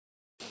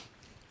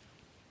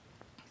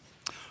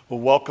Well,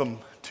 welcome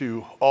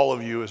to all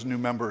of you as new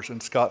members,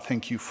 and Scott,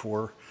 thank you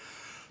for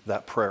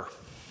that prayer.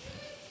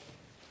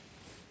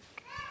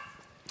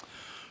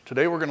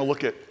 Today we're going to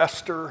look at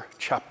Esther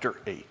chapter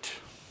 8.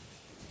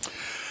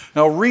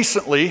 Now,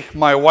 recently,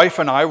 my wife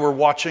and I were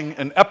watching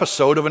an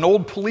episode of an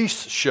old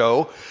police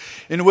show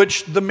in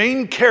which the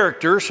main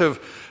characters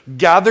have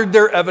gathered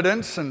their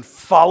evidence and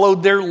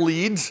followed their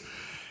leads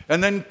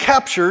and then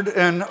captured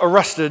and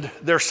arrested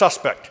their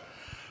suspect,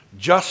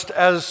 just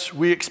as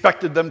we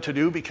expected them to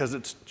do because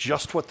it's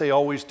just what they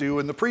always do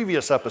in the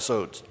previous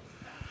episodes.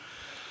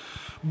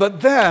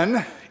 But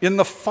then, in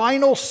the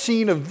final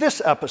scene of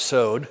this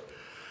episode,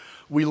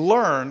 we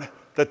learn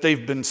that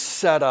they've been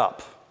set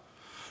up.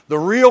 The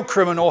real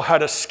criminal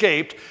had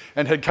escaped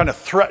and had kind of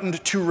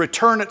threatened to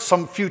return at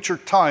some future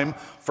time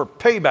for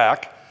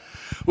payback,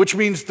 which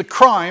means the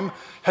crime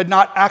had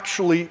not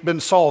actually been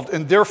solved,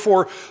 and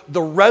therefore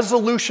the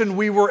resolution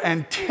we were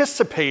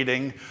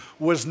anticipating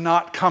was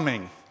not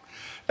coming,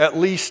 at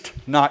least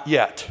not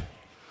yet.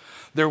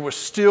 There was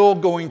still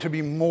going to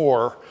be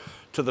more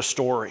to the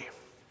story.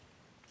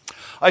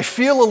 I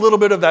feel a little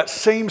bit of that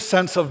same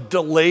sense of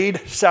delayed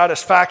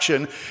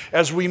satisfaction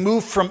as we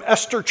move from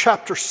Esther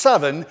chapter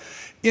 7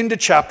 into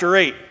chapter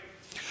 8.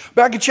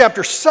 Back in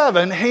chapter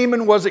 7,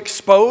 Haman was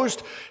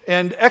exposed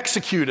and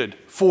executed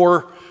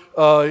for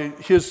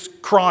his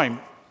crime.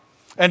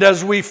 And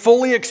as we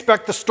fully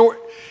expect the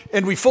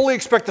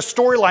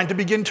storyline to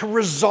begin to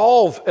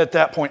resolve at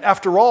that point.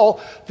 After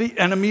all, the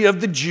enemy of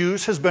the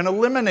Jews has been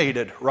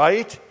eliminated,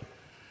 right?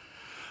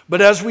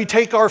 But as we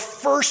take our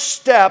first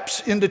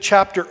steps into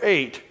chapter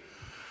 8,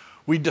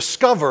 we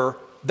discover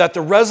that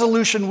the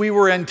resolution we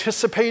were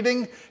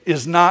anticipating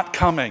is not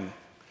coming,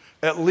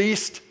 at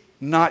least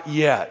not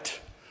yet.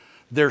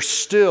 There's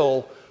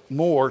still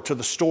more to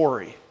the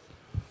story.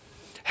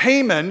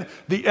 Haman,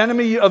 the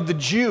enemy of the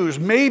Jews,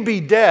 may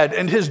be dead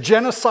and his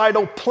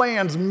genocidal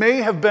plans may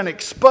have been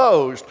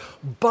exposed,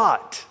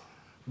 but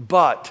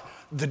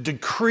the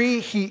decree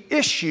he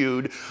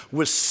issued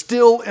was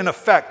still in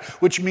effect,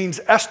 which means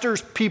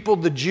Esther's people,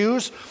 the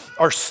Jews,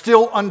 are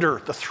still under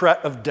the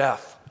threat of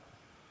death.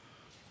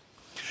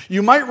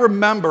 You might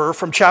remember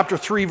from chapter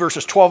 3,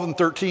 verses 12 and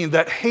 13,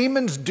 that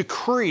Haman's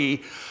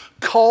decree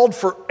called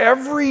for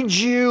every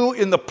Jew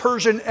in the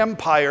Persian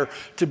Empire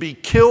to be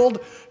killed,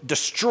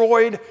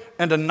 destroyed,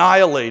 and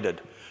annihilated.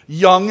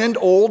 Young and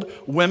old,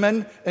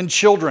 women and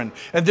children.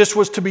 And this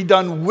was to be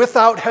done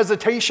without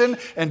hesitation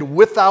and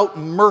without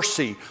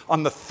mercy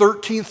on the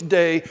 13th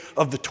day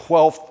of the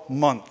 12th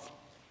month.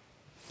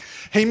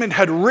 Haman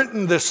had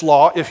written this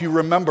law, if you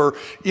remember,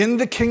 in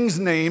the king's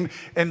name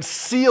and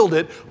sealed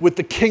it with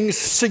the king's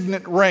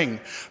signet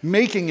ring,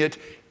 making it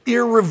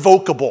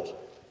irrevocable.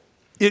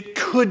 It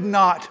could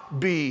not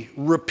be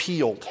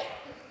repealed.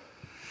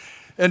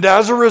 And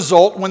as a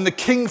result, when the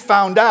king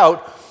found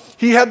out,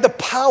 he had the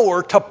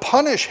power to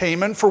punish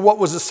Haman for what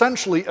was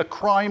essentially a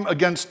crime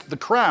against the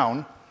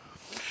crown.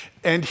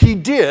 And he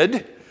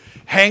did,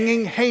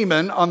 hanging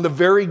Haman on the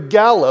very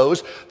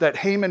gallows that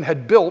Haman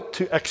had built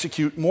to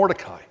execute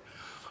Mordecai.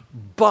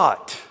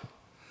 But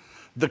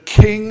the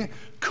king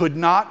could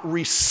not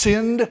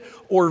rescind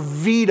or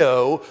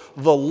veto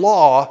the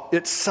law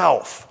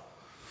itself.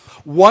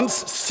 Once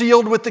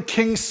sealed with the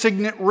king's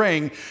signet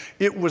ring,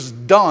 it was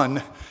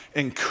done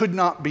and could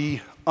not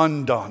be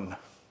undone.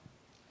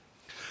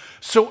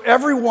 So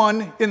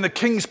everyone in the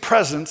king's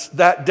presence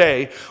that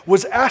day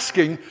was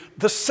asking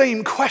the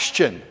same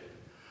question.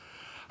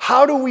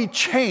 How do we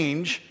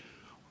change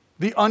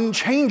the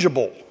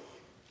unchangeable?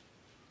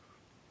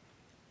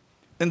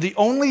 And the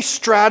only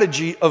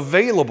strategy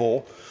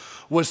available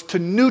was to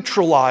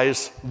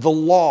neutralize the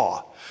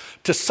law,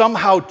 to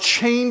somehow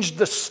change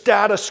the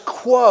status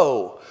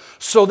quo,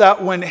 so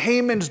that when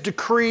Haman's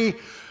decree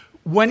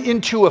went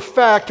into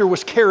effect or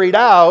was carried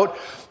out,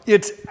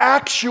 its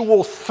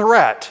actual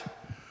threat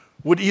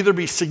would either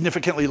be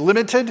significantly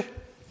limited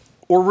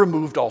or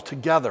removed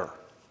altogether.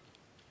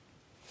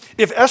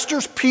 If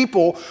Esther's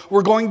people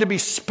were going to be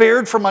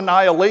spared from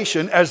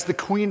annihilation, as the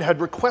queen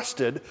had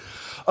requested,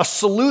 a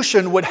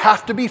solution would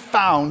have to be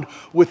found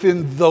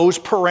within those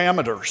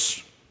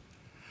parameters.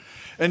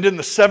 And in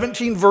the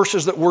 17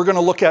 verses that we're going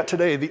to look at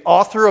today, the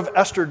author of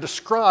Esther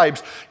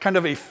describes kind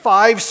of a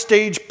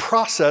 5-stage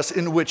process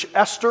in which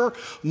Esther,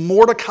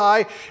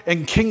 Mordecai,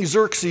 and King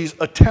Xerxes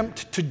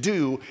attempt to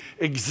do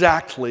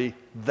exactly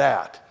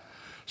that.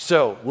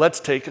 So let's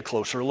take a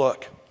closer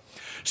look.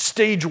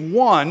 Stage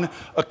 1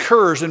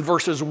 occurs in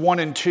verses 1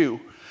 and 2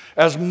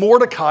 as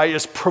Mordecai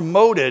is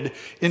promoted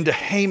into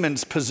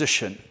Haman's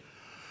position.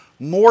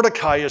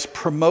 Mordecai is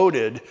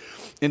promoted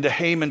into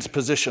Haman's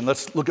position.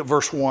 Let's look at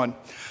verse 1. It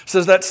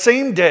says, that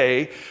same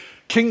day,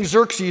 King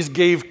Xerxes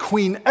gave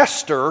Queen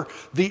Esther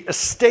the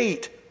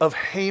estate of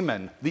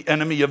Haman, the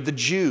enemy of the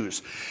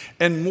Jews.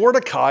 And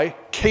Mordecai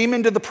came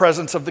into the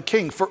presence of the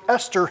king, for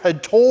Esther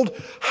had told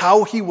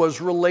how he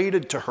was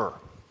related to her.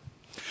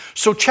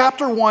 So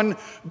chapter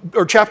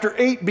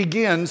 8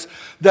 begins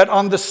that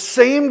on the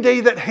same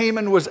day that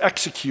Haman was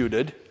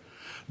executed,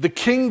 the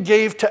king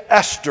gave to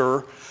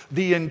Esther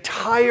the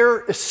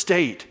entire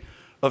estate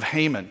of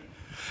Haman.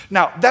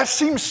 Now, that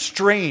seems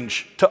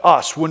strange to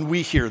us when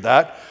we hear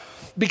that,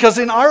 because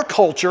in our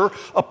culture,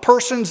 a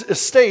person's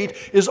estate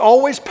is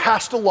always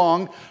passed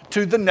along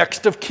to the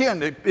next of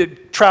kin.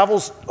 It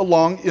travels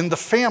along in the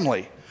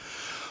family.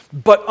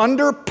 But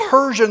under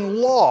Persian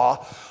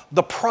law,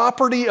 the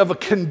property of a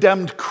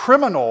condemned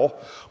criminal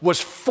was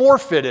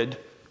forfeited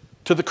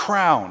to the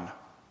crown.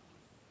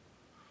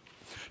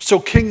 So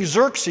King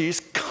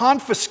Xerxes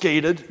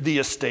confiscated the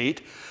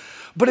estate,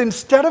 but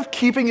instead of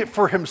keeping it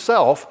for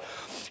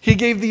himself, he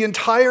gave the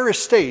entire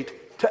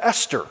estate to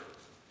Esther.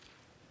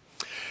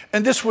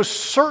 And this was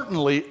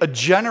certainly a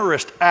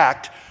generous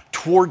act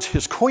towards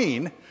his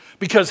queen,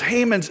 because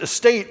Haman's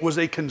estate was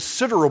a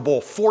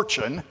considerable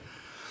fortune.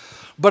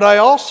 But I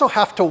also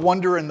have to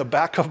wonder in the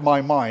back of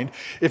my mind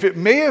if it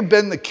may have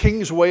been the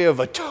king's way of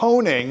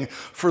atoning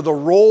for the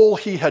role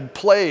he had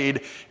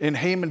played in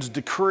Haman's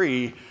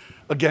decree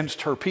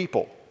against her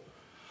people.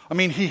 I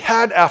mean, he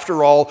had,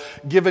 after all,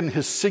 given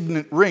his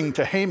signet ring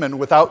to Haman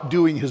without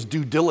doing his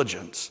due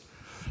diligence.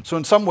 So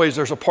in some ways,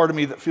 there's a part of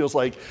me that feels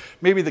like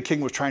maybe the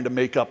king was trying to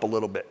make up a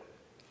little bit.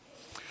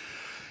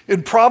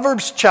 In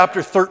Proverbs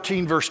chapter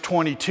 13, verse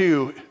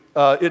 22,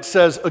 it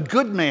says, "A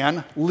good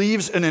man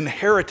leaves an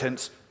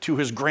inheritance to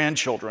his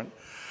grandchildren,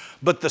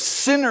 but the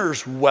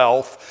sinner's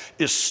wealth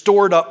is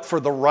stored up for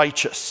the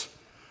righteous."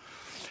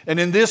 And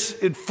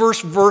in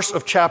first verse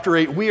of chapter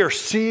 8, we are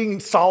seeing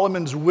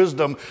Solomon's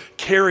wisdom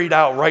carried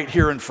out right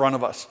here in front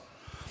of us.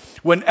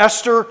 When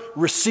Esther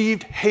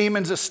received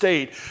Haman's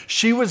estate,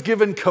 she was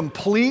given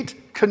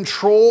complete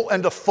control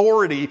and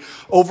authority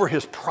over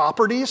his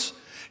properties,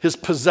 his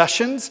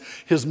possessions,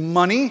 his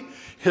money,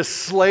 his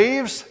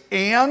slaves,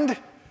 and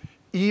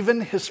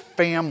even his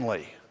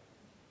family.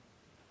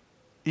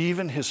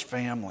 Even his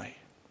family.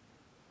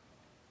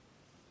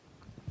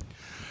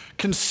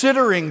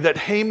 Considering that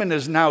Haman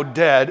is now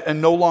dead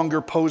and no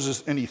longer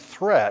poses any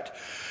threat,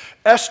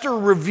 Esther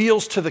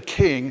reveals to the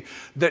king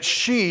that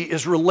she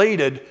is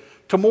related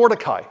to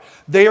Mordecai.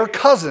 They are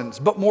cousins,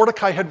 but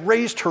Mordecai had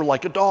raised her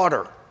like a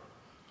daughter.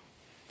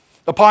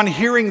 Upon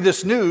hearing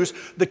this news,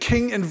 the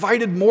king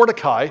invited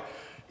Mordecai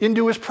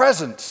into his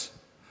presence.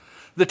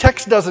 The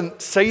text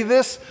doesn't say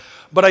this,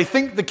 but I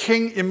think the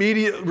king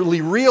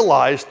immediately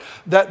realized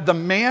that the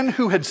man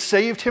who had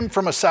saved him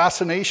from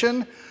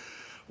assassination,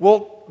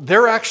 well,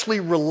 they're actually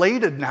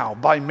related now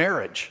by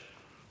marriage.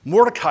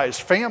 Mordecai's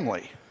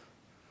family.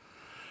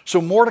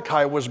 So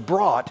Mordecai was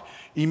brought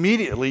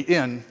immediately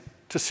in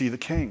to see the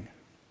king.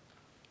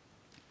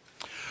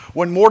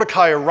 When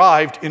Mordecai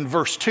arrived in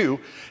verse 2,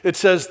 it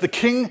says, "The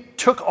king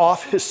took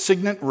off his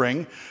signet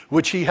ring,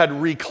 which he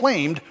had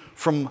reclaimed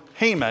from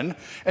Haman,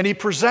 and he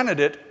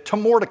presented it to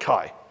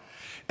Mordecai.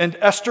 And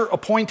Esther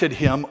appointed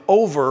him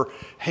over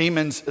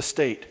Haman's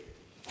estate."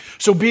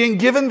 So being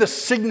given the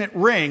signet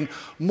ring,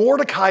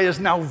 Mordecai is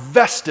now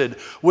vested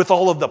with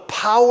all of the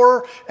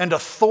power and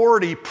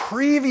authority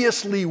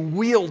previously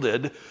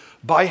wielded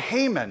by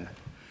Haman,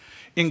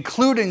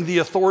 including the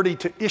authority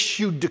to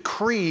issue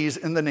decrees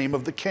in the name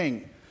of the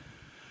king.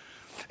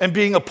 And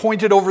being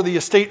appointed over the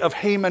estate of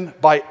Haman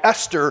by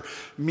Esther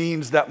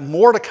means that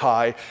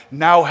Mordecai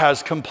now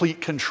has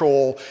complete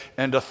control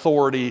and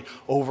authority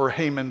over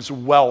Haman's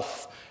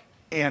wealth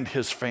and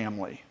his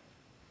family.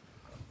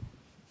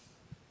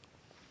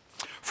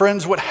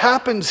 Friends, what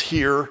happens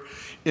here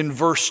in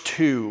verse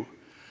 2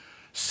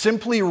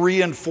 simply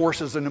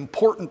reinforces an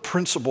important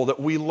principle that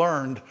we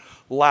learned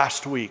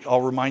last week.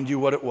 I'll remind you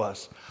what it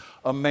was.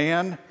 A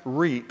man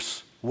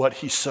reaps what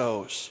he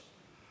sows.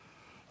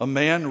 A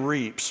man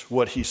reaps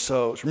what he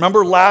sows.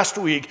 Remember last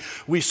week,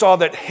 we saw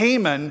that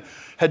Haman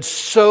had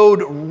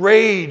sowed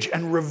rage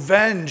and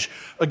revenge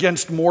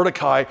against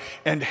Mordecai,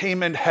 and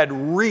Haman had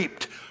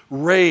reaped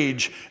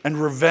rage and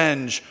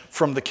revenge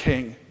from the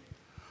king.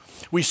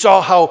 We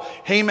saw how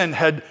Haman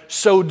had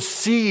sowed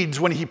seeds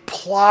when he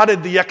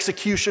plotted the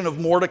execution of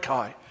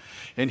Mordecai,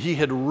 and he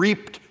had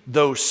reaped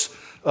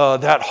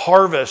that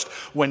harvest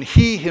when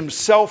he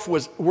himself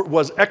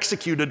was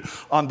executed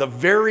on the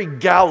very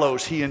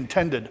gallows he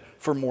intended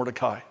for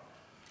Mordecai.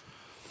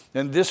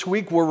 And this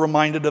week we're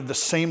reminded of the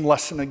same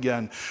lesson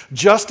again.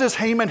 Just as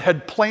Haman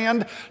had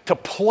planned to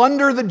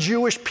plunder the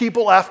Jewish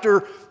people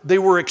after they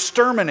were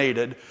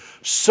exterminated,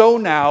 so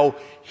now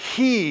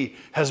he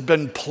has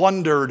been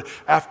plundered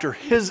after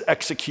his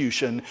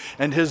execution,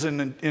 and his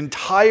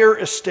entire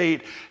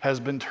estate has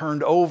been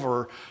turned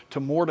over to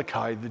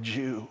Mordecai the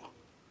Jew.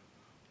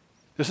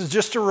 This is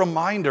just a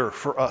reminder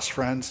for us,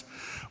 friends.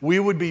 We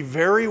would be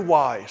very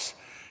wise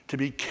to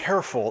be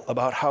careful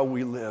about how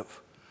we live,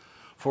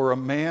 for a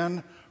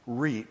man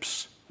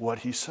reaps what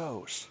he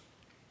sows.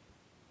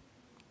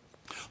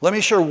 Let me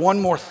share one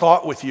more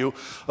thought with you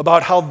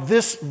about how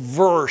this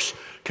verse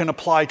can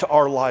apply to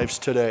our lives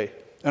today.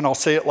 And I'll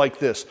say it like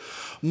this.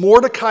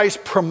 Mordecai's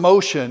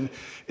promotion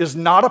is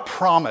not a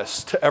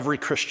promise to every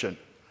Christian.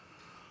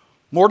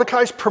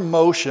 Mordecai's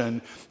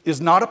promotion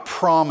is not a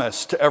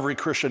promise to every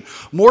Christian.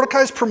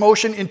 Mordecai's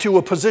promotion into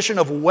a position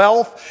of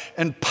wealth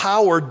and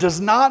power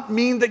does not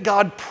mean that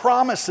God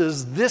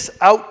promises this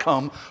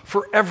outcome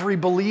for every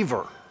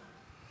believer.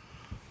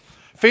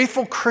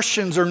 Faithful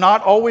Christians are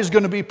not always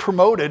going to be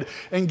promoted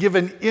and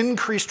given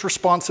increased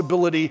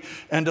responsibility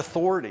and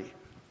authority.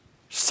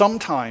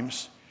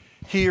 Sometimes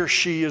he or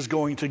she is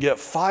going to get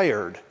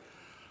fired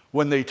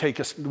when they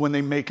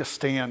make a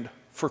stand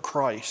for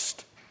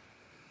Christ.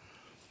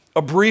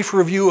 A brief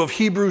review of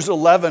Hebrews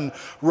 11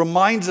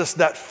 reminds us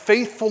that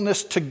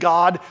faithfulness to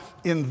God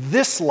in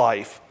this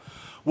life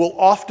will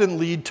often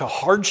lead to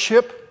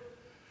hardship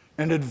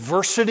and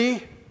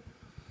adversity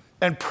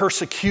and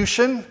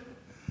persecution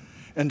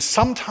and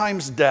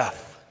sometimes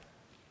death.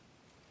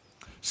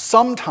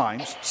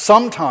 Sometimes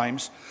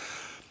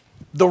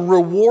the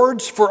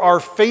rewards for our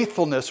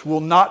faithfulness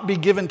will not be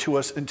given to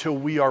us until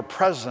we are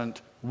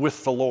present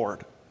with the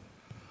Lord.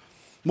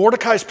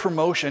 Mordecai's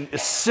promotion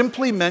is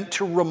simply meant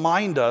to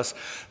remind us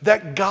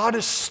that God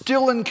is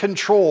still in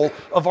control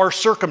of our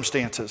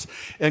circumstances,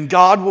 and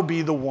God will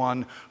be the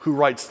one who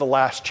writes the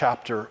last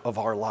chapter of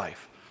our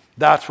life.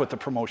 That's what the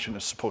promotion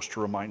is supposed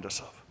to remind us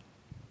of.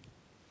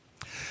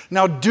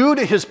 Now, due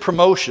to his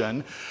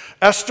promotion,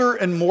 Esther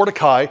and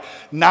Mordecai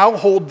now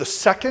hold the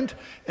second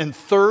and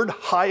third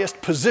highest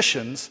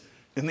positions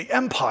in the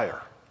empire.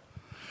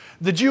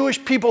 The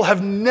Jewish people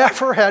have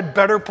never had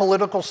better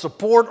political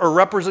support or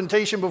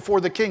representation before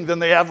the king than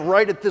they have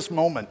right at this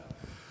moment.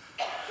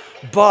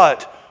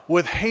 But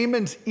with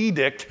Haman's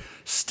edict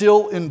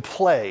still in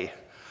play,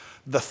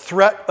 the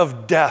threat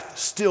of death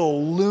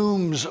still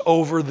looms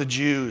over the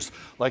Jews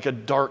like a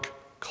dark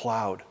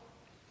cloud.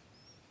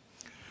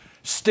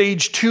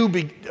 Stage 2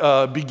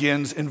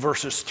 begins in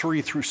verses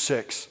 3 through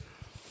 6.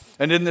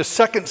 And in this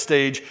second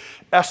stage,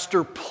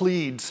 Esther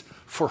pleads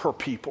for her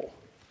people.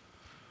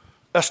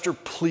 Esther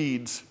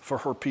pleads for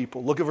her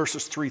people. Look at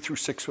verses 3 through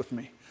 6 with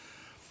me.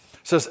 It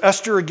says,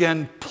 Esther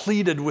again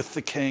pleaded with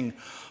the king,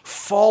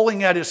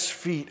 falling at his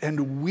feet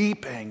and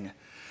weeping.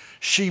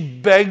 She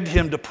begged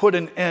him to put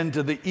an end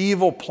to the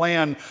evil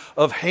plan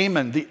of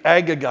Haman the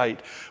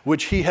Agagite,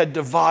 which he had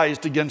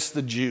devised against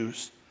the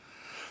Jews.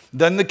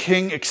 Then the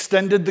king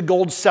extended the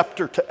gold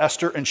scepter to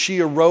Esther, and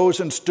she arose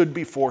and stood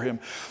before him.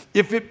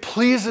 If it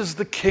pleases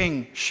the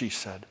king, she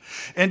said,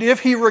 and if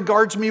he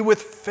regards me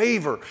with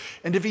favor,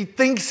 and if he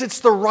thinks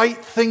it's the right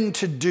thing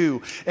to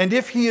do, and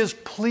if he is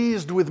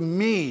pleased with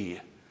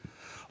me,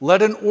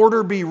 let an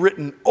order be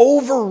written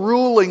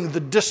overruling the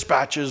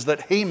dispatches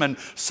that Haman,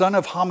 son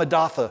of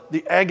Hammedatha,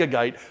 the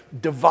Agagite,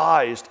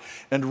 devised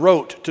and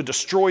wrote to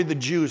destroy the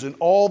Jews in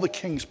all the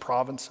king's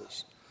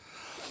provinces.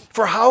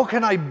 For how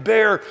can I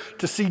bear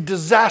to see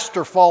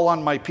disaster fall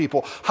on my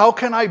people? How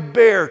can I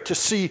bear to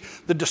see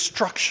the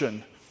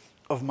destruction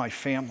of my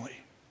family?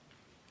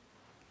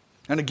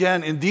 And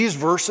again, in these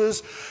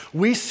verses,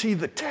 we see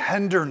the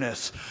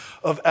tenderness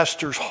of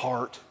Esther's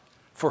heart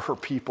for her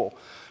people.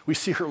 We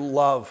see her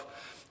love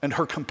and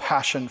her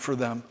compassion for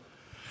them.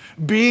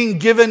 Being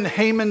given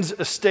Haman's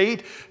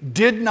estate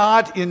did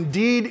not,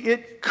 indeed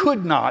it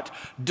could not,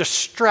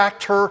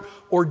 distract her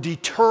or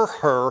deter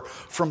her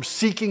from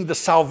seeking the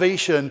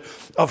salvation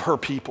of her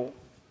people.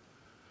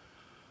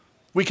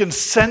 We can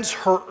sense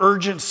her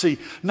urgency,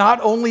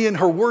 not only in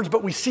her words,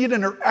 but we see it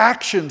in her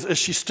actions as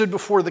she stood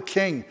before the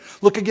king.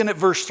 Look again at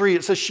verse 3.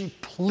 It says she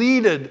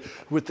pleaded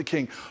with the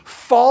king,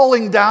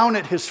 falling down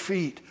at his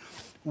feet,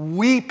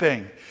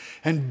 weeping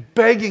and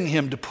begging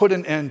him to put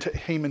an end to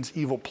Haman's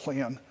evil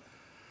plan.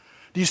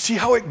 Do you see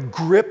how it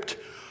gripped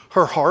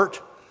her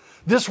heart?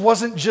 This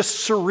wasn't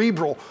just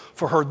cerebral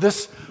for her.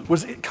 This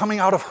was coming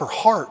out of her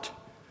heart.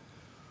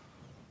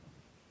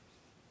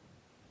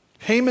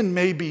 Haman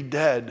may be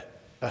dead,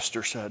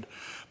 Esther said,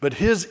 but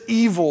his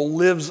evil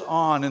lives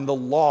on in the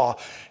law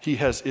he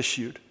has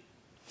issued.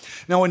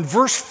 Now in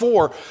verse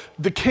 4,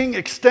 the king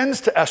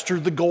extends to Esther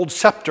the gold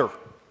scepter,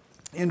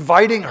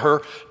 inviting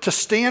her to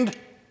stand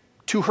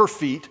to her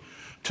feet,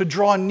 to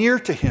draw near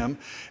to him,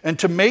 and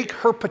to make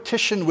her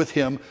petition with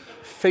him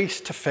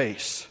face to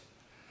face.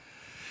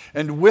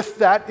 And with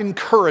that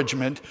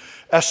encouragement,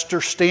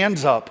 Esther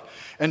stands up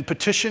and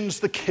petitions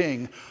the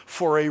king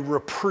for a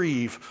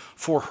reprieve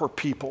for her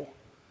people.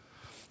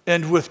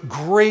 And with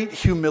great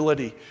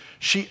humility,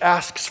 she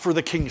asks for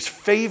the king's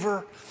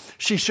favor.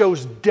 She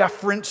shows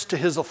deference to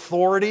his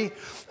authority.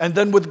 And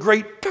then with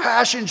great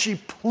passion, she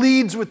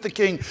pleads with the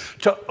king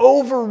to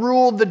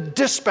overrule the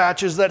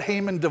dispatches that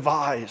Haman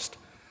devised.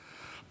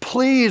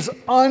 Please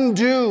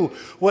undo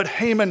what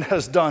Haman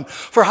has done.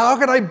 For how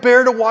can I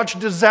bear to watch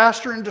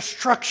disaster and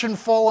destruction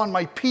fall on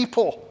my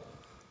people?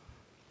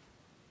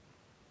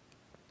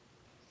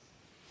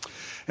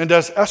 And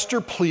as Esther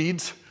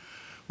pleads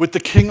with the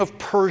king of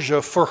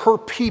Persia for her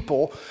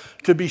people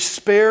to be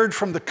spared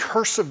from the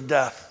curse of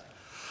death,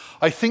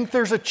 I think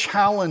there's a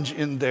challenge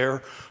in there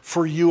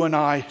for you and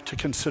I to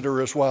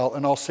consider as well.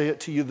 And I'll say it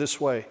to you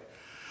this way.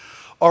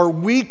 Are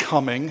we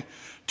coming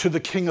to the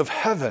King of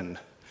Heaven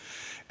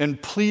and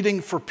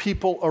pleading for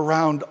people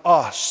around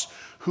us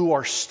who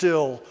are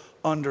still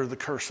under the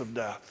curse of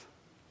death?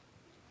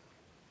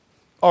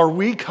 Are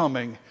we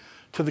coming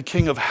to the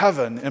King of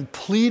Heaven and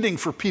pleading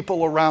for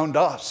people around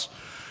us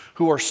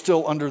who are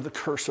still under the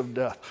curse of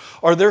death?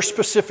 Are there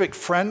specific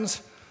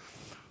friends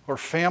or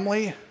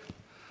family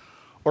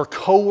or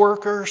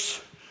co-workers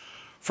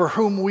for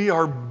whom we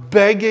are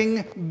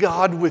begging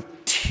God with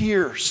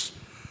tears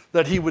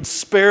that he would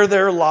spare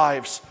their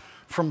lives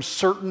from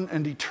certain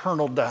and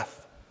eternal death.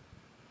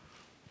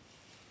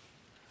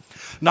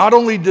 Not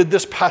only did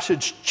this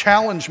passage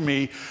challenge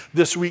me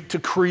this week to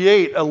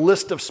create a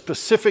list of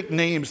specific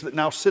names that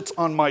now sits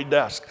on my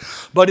desk,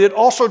 but it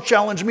also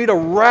challenged me to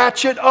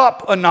ratchet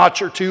up a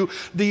notch or two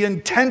the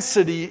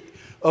intensity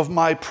of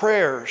my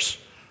prayers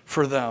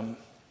for them.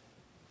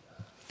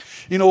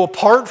 You know,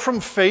 apart from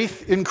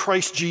faith in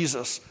Christ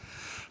Jesus,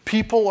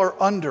 people are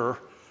under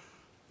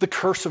the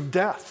curse of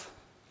death.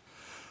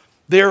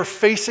 They are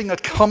facing a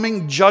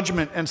coming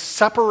judgment and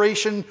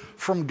separation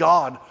from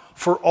God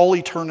for all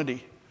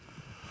eternity.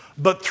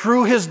 But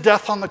through his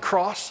death on the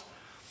cross,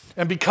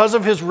 and because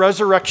of his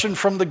resurrection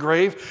from the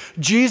grave,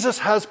 Jesus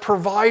has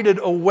provided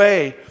a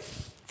way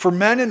for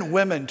men and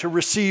women to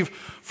receive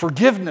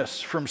forgiveness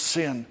from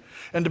sin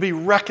and to be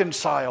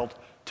reconciled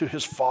to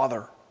his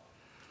Father.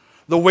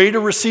 The way to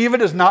receive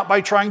it is not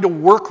by trying to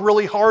work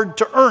really hard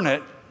to earn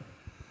it.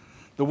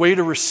 The way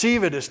to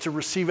receive it is to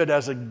receive it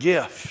as a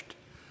gift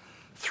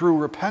through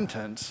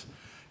repentance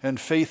and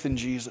faith in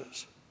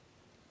Jesus.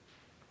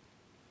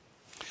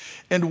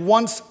 And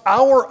once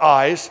our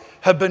eyes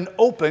have been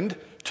opened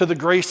to the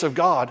grace of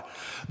God,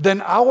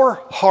 then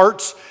our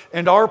hearts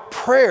and our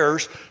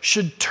prayers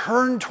should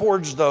turn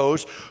towards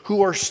those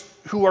who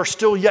are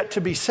still yet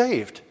to be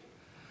saved.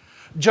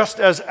 Just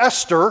as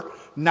Esther,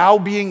 now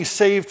being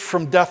saved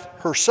from death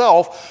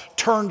herself,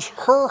 turns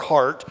her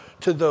heart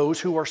to those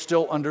who are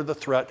still under the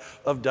threat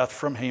of death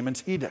from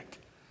Haman's edict.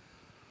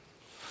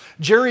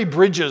 Jerry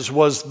Bridges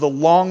was a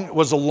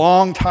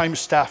long-time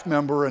staff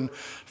member and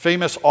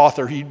famous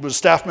author. He was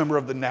staff member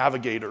of the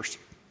Navigators.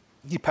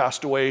 He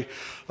passed away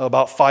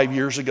about 5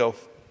 years ago.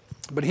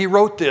 But he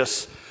wrote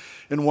this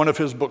in one of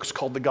his books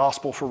called The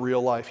Gospel for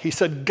Real Life. He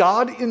said,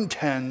 God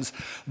intends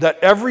that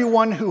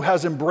everyone who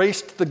has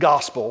embraced the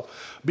gospel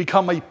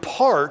become a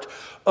part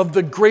of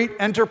the great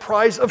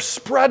enterprise of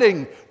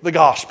spreading the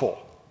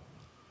gospel.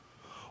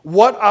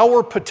 What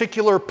our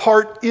particular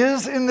part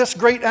is in this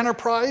great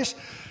enterprise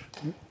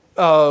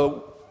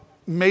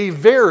may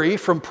vary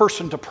from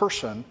person to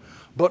person,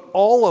 but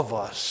all of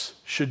us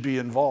should be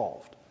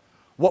involved.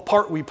 What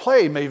part we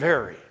play may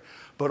vary,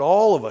 but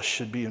all of us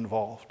should be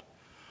involved.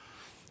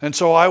 And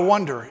so I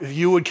wonder if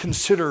you would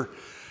consider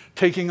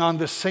taking on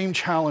this same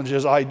challenge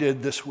as I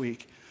did this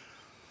week.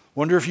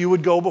 Wonder if you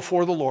would go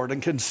before the Lord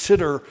and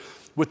consider,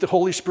 with the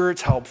Holy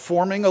Spirit's help,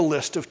 forming a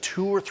list of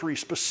 2 or 3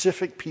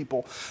 specific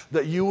people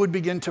that you would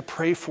begin to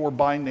pray for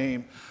by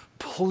name,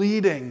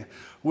 pleading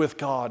with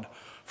God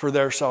for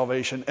their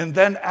salvation, and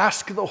then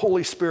ask the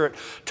Holy Spirit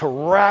to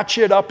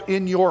ratchet up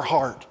in your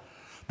heart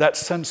that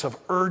sense of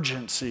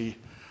urgency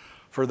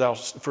for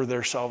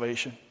their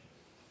salvation.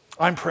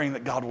 I'm praying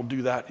that God will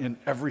do that in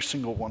every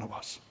single one of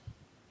us.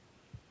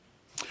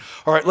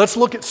 All right, let's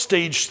look at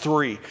stage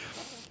 3.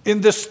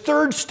 In this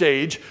third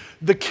stage,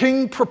 the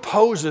king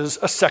proposes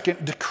a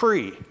second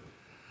decree.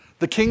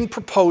 The king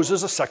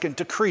proposes a second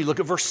decree. Look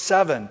at verse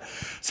 7. It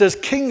says,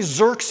 King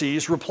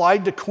Xerxes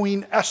replied to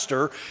Queen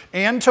Esther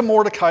and to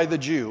Mordecai the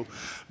Jew,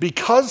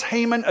 because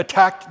Haman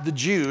attacked the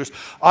Jews,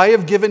 I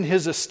have given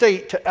his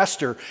estate to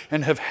Esther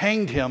and have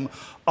hanged him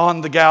on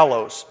the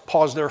gallows.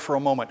 Pause there for a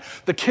moment.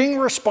 The king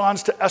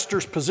responds to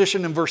Esther's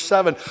position in verse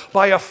 7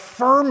 by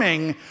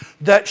affirming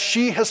that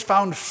she has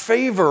found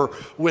favor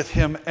with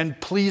him and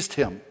pleased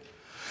him.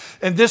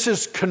 And this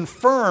is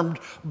confirmed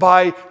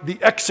by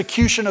the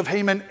execution of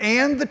Haman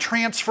and the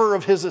transfer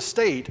of his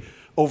estate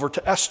over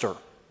to Esther.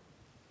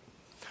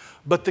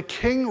 But the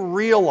king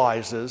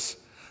realizes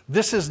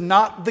this is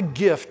not the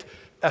gift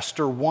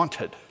Esther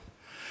wanted.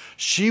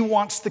 She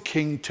wants the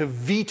king to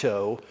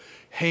veto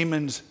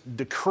Haman's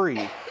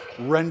decree,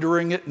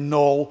 rendering it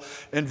null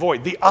and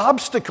void. The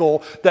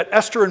obstacle that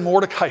Esther and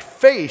Mordecai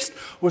faced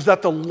was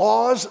that the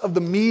laws of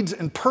the Medes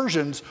and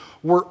Persians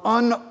were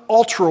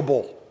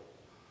unalterable.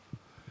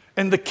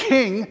 And the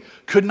king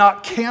could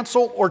not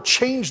cancel or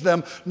change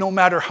them no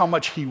matter how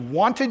much he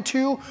wanted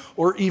to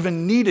or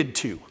even needed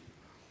to.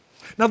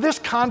 Now, this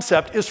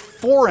concept is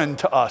foreign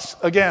to us.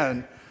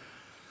 Again,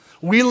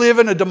 we live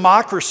in a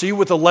democracy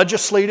with a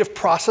legislative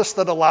process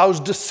that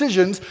allows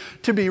decisions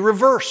to be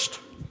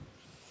reversed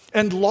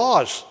and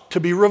laws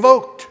to be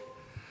revoked.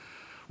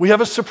 We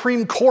have a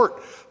Supreme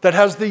Court that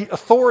has the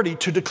authority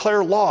to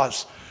declare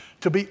laws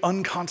to be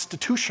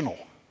unconstitutional.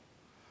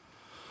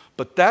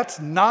 But that's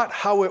not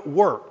how it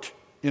worked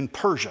in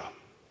Persia.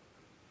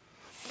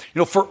 You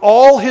know, for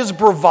all his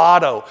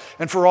bravado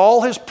and for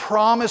all his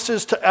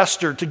promises to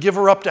Esther to give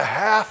her up to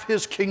half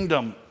his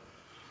kingdom,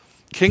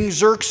 King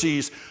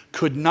Xerxes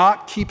could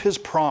not keep his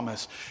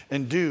promise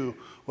and do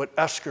what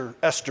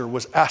Esther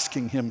was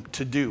asking him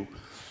to do.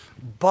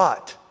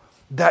 But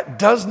that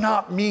does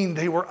not mean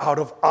they were out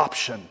of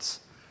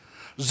options.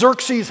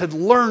 Xerxes had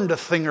learned a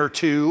thing or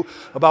two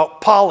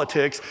about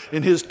politics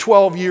in his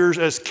 12 years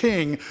as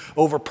king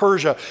over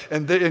Persia,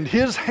 and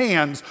his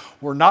hands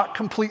were not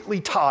completely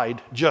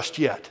tied just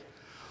yet.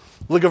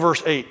 Look at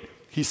verse 8.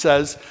 he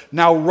says,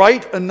 "Now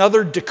write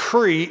another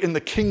decree in the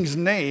king's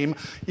name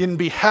in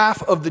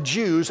behalf of the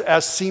Jews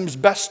as seems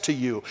best to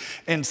you,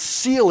 and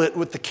seal it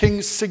with the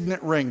king's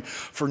signet ring.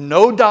 For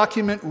no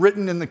document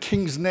written in the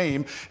king's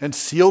name and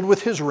sealed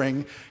with his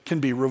ring can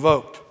be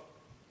revoked."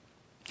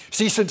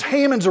 See, since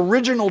Haman's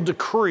original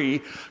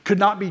decree could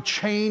not be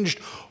changed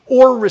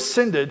or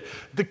rescinded,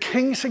 the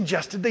king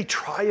suggested they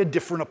try a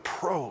different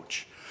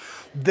approach.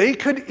 They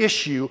could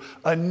issue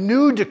a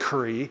new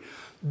decree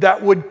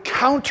that would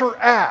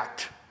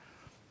counteract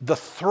the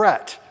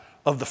threat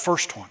of the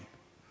first one,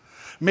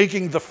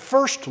 making the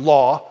first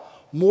law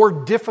more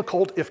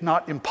difficult, if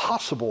not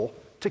impossible,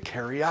 to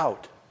carry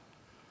out.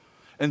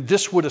 And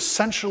this would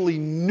essentially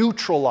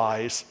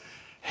neutralize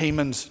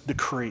Haman's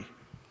decree.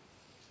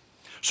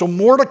 So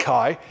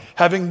Mordecai,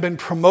 having been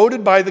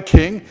promoted by the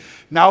king,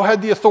 now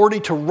had the authority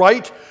to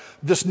write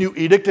this new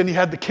edict, and he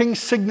had the king's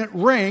signet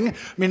ring,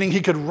 meaning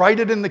he could write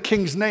it in the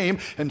king's name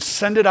and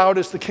send it out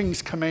as the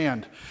king's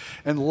command.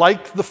 And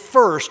like the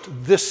first,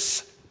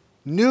 this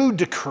new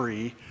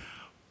decree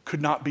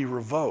could not be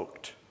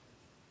revoked.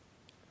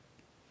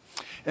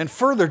 And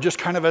further, just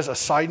kind of as a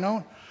side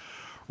note,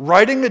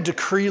 writing a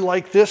decree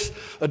like this,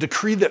 a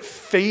decree that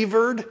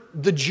favored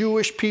the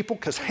Jewish people,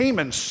 because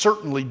Haman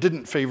certainly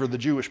didn't favor the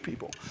Jewish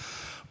people,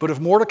 but if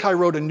Mordecai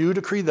wrote a new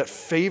decree that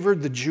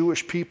favored the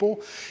Jewish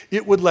people,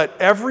 it would let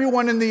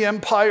everyone in the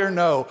empire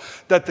know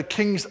that the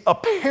king's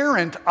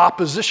apparent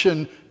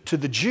opposition to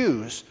the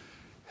Jews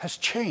has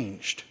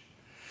changed.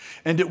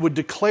 And it would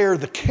declare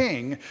the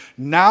king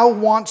now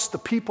wants the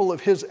people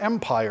of his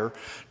empire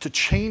to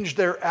change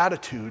their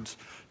attitudes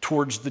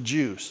towards the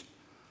Jews.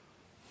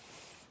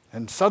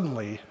 And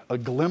suddenly, a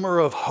glimmer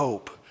of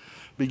hope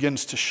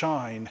begins to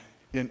shine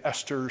in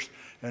Esther's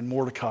and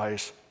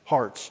Mordecai's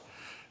hearts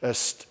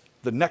as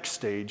the next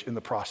stage in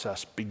the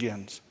process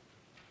begins.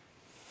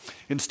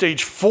 In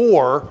stage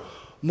 4,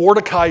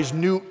 Mordecai's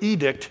new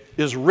edict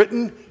is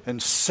written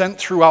and sent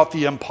throughout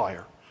the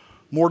empire.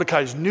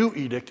 Mordecai's new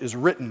edict is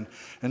written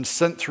and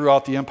sent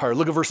throughout the empire.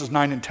 Look at verses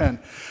 9 and 10.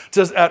 It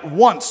says, "At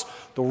once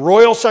the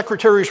royal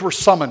secretaries were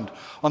summoned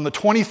on the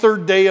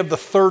 23rd day of the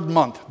 3rd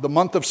month, the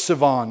month of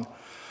Sivan.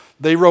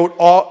 They wrote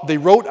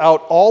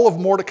out all of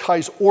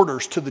Mordecai's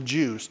orders to the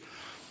Jews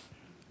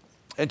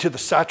and to the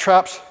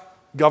satraps,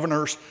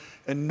 governors,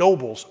 and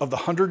nobles of the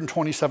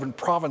 127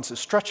 provinces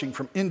stretching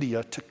from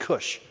India to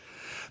Cush.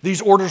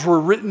 These orders were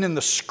written in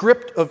the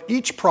script of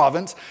each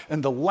province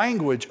and the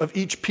language of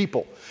each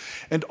people,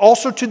 and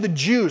also to the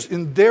Jews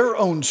in their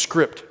own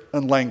script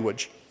and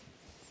language.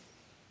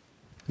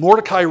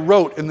 Mordecai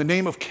wrote in the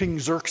name of King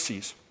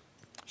Xerxes,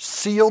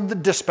 sealed the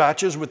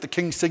dispatches with the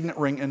king's signet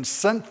ring, and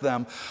sent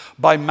them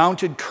by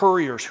mounted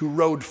couriers who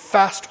rode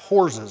fast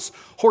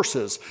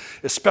horses,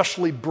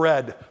 especially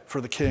bred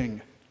for the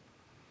king."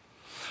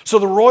 So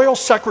the royal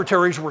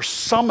secretaries were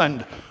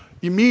summoned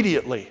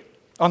immediately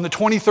on the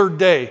 23rd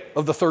day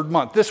of the 3rd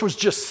month. This was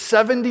just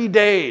 70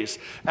 days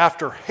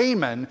after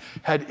Haman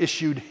had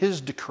issued his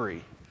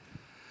decree.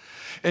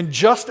 And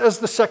just as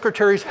the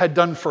secretaries had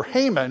done for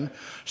Haman,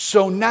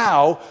 so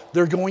now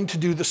they're going to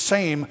do the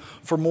same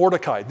for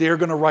Mordecai. They're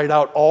going to write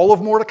out all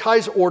of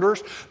Mordecai's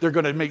orders. They're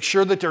going to make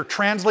sure that they're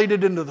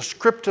translated into the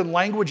script and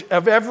language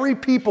of every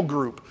people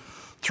group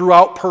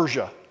throughout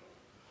Persia.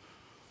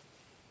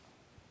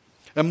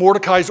 And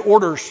Mordecai's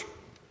orders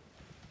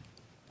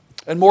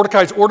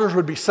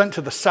would be sent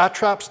to the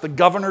satraps, the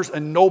governors,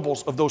 and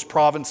nobles of those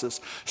provinces,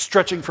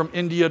 stretching from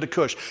India to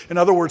Cush. In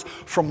other words,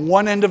 from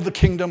one end of the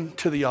kingdom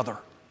to the other.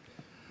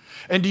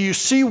 And do you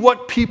see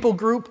what people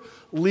group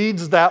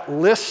leads that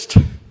list?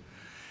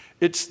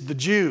 It's the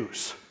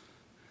Jews.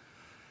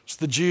 It's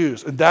the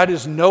Jews. And that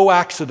is no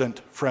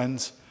accident,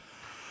 friends.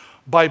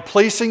 By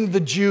placing the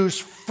Jews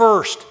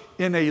first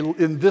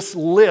in this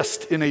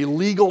list, in a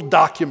legal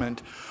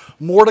document,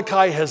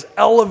 Mordecai has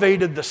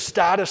elevated the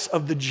status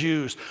of the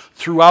Jews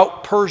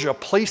throughout Persia,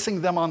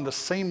 placing them on the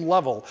same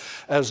level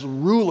as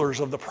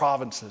rulers of the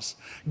provinces,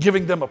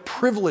 giving them a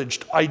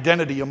privileged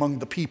identity among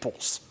the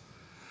peoples.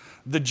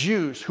 The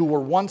Jews, who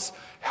were once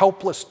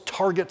helpless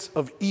targets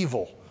of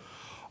evil,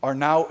 are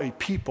now a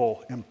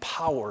people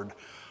empowered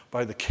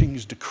by the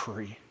king's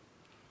decree.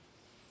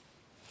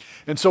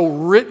 And so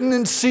written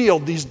and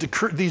sealed, these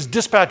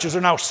dispatches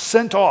are now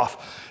sent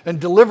off and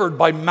delivered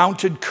by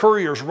mounted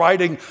couriers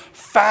riding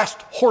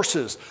fast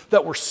horses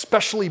that were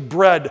specially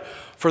bred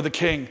for the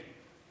king.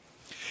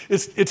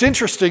 It's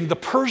interesting, the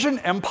Persian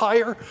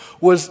Empire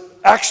was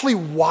actually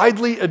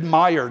widely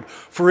admired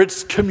for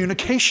its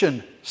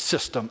communication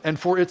system and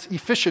for its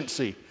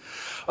efficiency.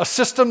 A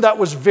system that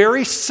was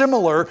very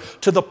similar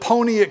to the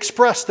Pony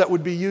Express that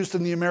would be used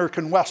in the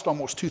American West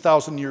almost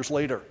 2,000 years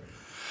later.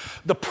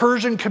 The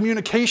Persian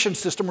communication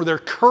system, or their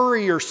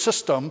courier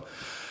system,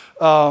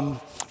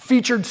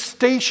 featured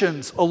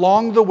stations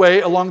along the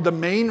way, along the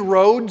main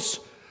roads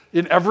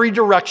in every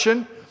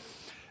direction,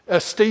 a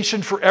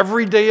station for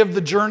every day of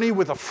the journey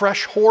with a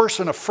fresh horse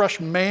and a fresh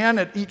man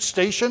at each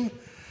station.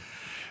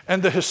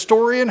 And the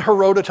historian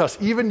Herodotus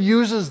even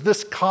uses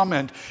this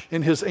comment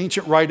in his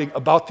ancient writing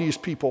about these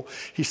people.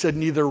 He said,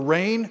 neither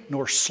rain,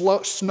 nor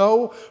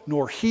snow,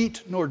 nor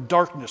heat, nor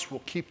darkness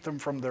will keep them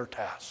from their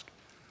task.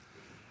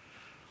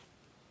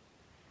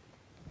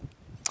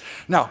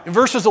 Now, in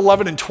verses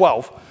 11 and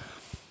 12,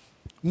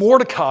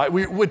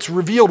 it's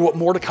revealed what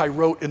Mordecai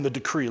wrote in the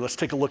decree. Let's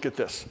take a look at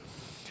this.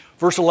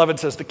 Verse 11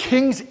 says, the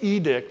king's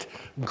edict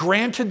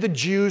granted the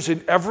Jews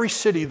in every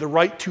city the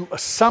right to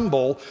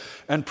assemble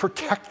and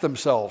protect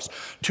themselves,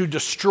 to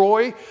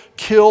destroy,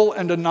 kill,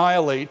 and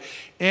annihilate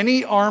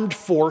any armed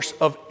force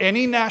of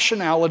any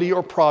nationality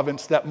or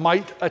province that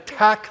might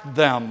attack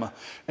them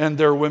and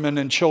their women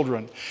and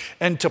children,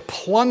 and to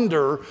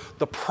plunder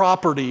the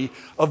property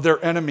of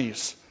their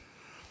enemies.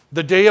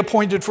 The day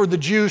appointed for the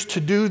Jews to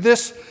do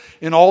this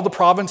in all the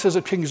provinces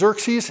of King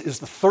Xerxes is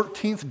the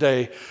 13th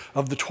day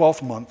of the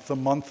 12th month, the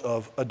month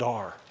of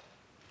Adar.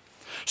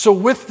 So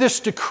with this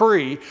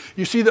decree,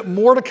 you see that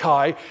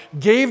Mordecai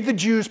gave the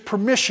Jews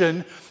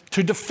permission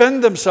to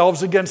defend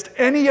themselves against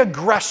any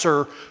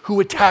aggressor who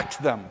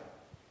attacked them.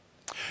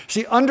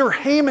 See, under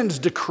Haman's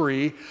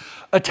decree,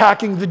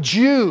 attacking the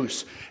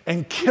Jews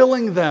and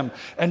killing them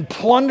and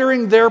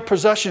plundering their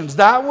possessions,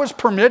 that was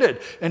permitted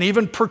and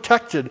even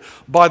protected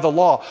by the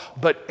law.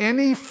 But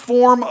any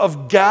form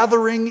of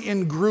gathering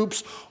in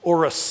groups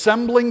or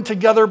assembling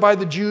together by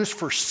the Jews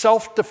for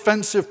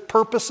self-defensive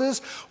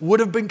purposes would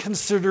have been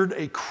considered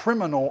a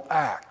criminal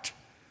act.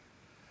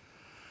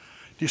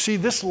 You see,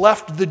 this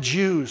left the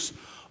Jews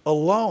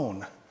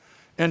alone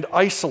and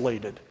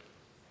isolated.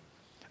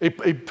 A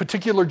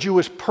particular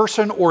Jewish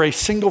person or a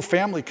single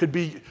family could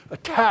be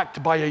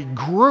attacked by a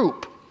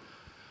group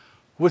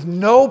with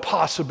no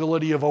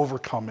possibility of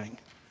overcoming.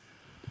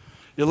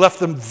 It left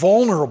them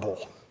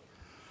vulnerable.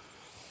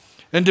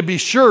 And to be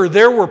sure,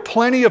 there were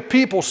plenty of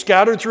people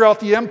scattered throughout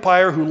the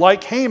empire who,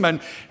 like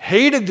Haman,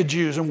 hated the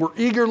Jews and were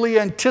eagerly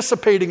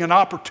anticipating an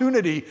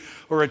opportunity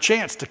or a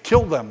chance to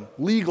kill them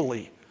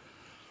legally.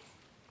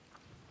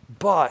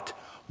 But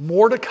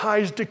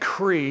Mordecai's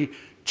decree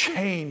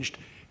changed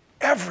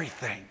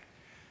everything.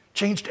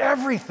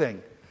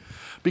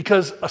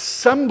 Because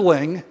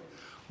assembling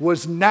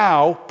was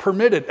now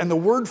permitted. And the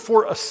word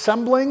for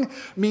assembling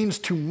means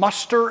to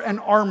muster an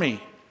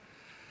army.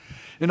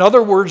 In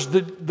other words,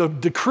 the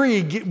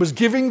decree was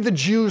giving the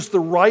Jews the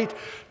right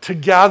to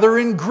gather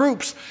in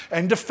groups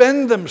and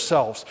defend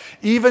themselves,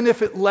 even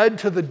if it led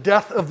to the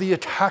death of the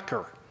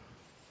attacker.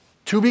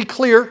 To be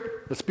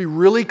clear, let's be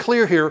really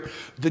clear here,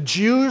 the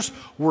Jews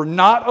were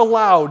not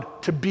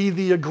allowed to be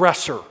the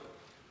aggressor.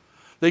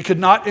 They could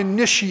not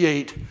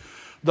initiate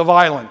the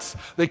violence.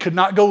 They could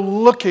not go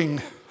looking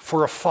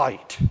for a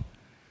fight.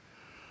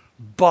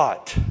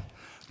 But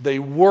they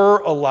were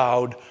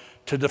allowed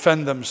to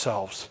defend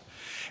themselves.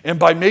 And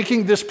by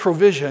making this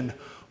provision,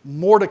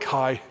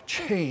 Mordecai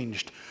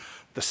changed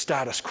the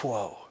status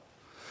quo.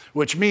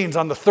 Which means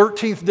on the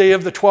 13th day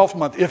of the 12th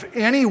month, if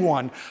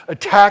anyone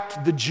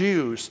attacked the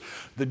Jews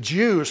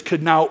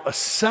could now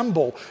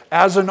assemble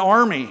as an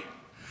army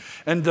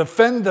and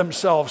defend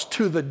themselves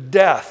to the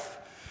death,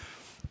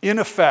 in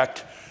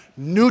effect,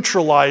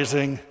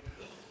 neutralizing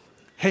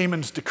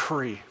Haman's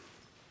decree,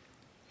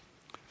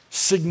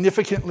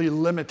 significantly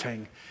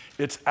limiting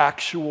its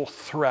actual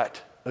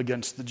threat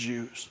against the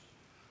Jews.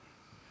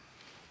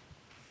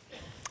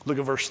 Look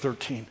at verse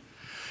 13.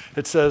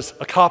 It says,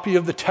 a copy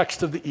of the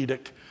text of the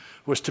edict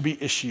was to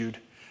be issued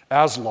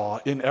as law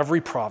in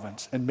every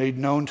province and made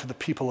known to the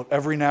people of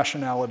every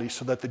nationality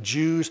so that the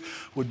Jews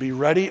would be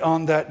ready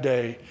on that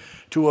day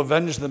to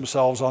avenge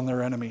themselves on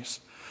their enemies.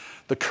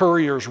 The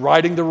couriers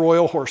riding the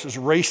royal horses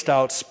raced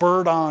out,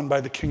 spurred on by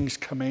the king's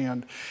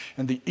command,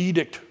 and the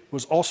edict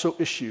was also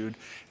issued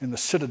in the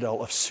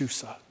citadel of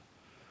Susa.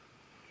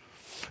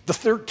 The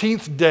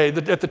 13th day,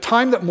 at the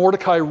time that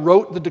Mordecai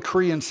wrote the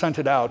decree and sent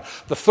it out,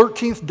 the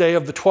 13th day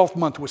of the 12th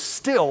month was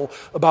still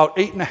about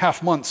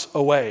 8.5 months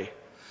away.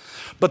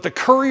 But the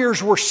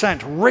couriers were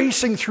sent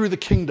racing through the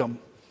kingdom,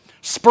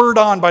 spurred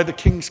on by the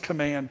king's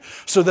command,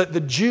 so that the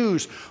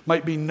Jews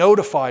might be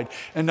notified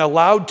and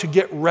allowed to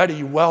get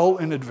ready well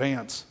in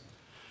advance.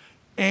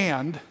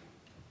 And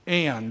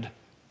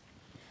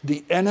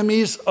the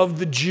enemies of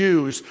the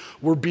Jews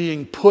were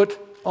being put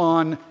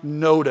on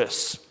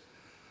notice.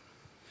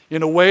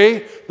 In a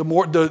way,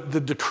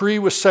 the decree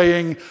was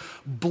saying,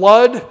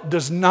 blood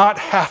does not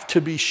have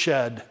to be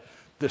shed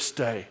this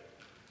day.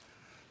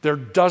 There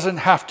doesn't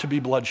have to be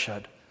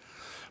bloodshed.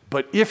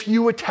 But if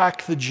you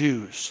attack the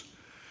Jews,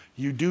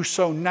 you do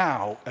so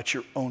now at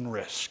your own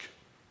risk.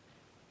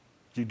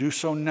 You do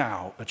so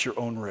now at your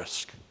own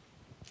risk.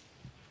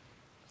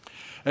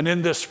 And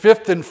in this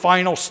fifth and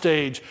final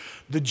stage,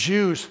 the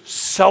Jews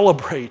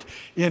celebrate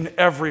in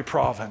every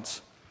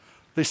province.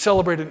 They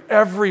celebrate in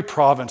every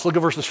province. Look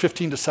at verses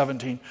 15 to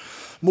 17.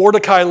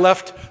 Mordecai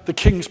left the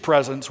king's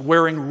presence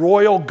wearing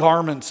royal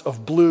garments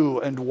of blue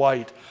and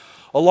white,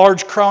 a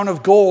large crown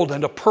of gold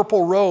and a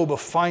purple robe of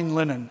fine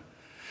linen.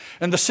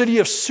 And the city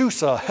of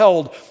Susa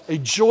held a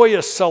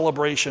joyous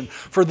celebration.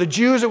 For the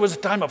Jews, it was a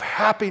time of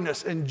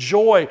happiness and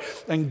joy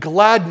and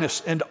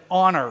gladness and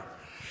honor.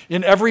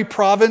 In every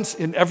province,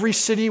 in every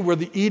city where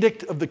the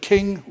edict of the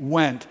king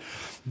went,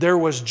 there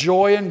was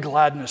joy and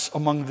gladness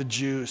among the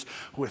Jews,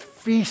 with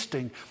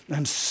feasting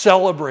and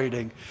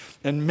celebrating.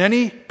 And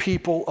many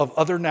people of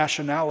other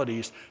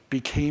nationalities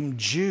became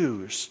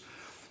Jews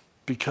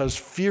because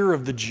fear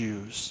of the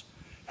Jews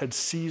had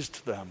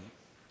seized them.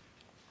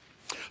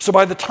 So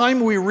by the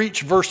time we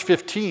reach verse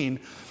 15,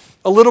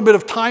 a little bit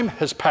of time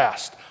has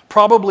passed,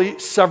 probably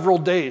several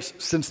days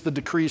since the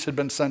decrees had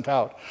been sent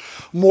out.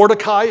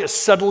 Mordecai is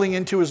settling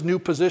into his new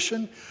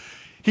position.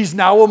 He's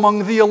now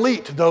among the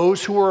elite,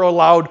 those who are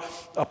allowed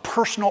a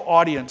personal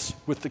audience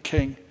with the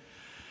king.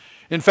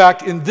 In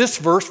fact, in this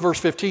verse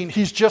 15,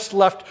 he's just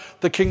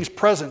left the king's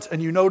presence,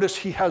 and you notice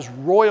he has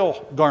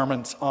royal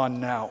garments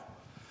on now.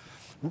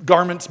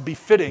 Garments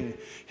befitting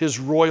his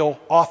royal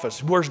office.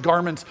 He wears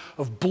garments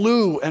of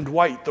blue and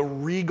white, the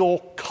regal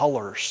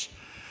colors,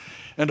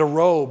 and a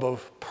robe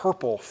of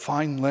purple,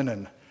 fine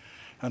linen,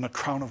 and a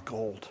crown of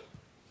gold.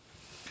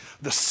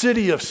 The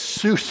city of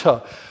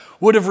Susa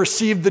would have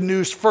received the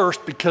news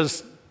first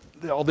because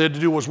all they had to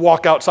do was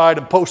walk outside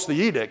and post the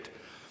edict.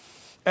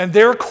 And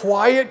their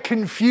quiet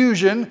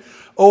confusion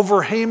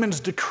over Haman's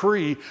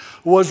decree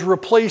was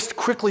replaced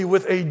quickly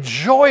with a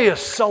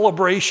joyous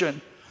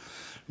celebration.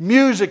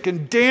 Music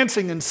and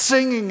dancing and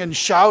singing and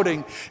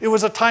shouting. It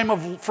was a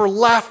time for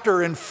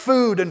laughter and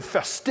food and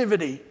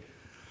festivity.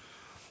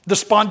 The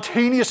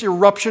spontaneous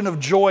eruption of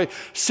joy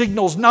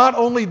signals not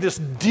only this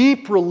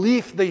deep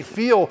relief they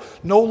feel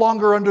no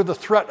longer under the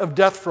threat of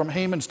death from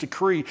Haman's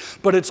decree,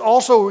 but it's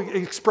also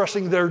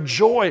expressing their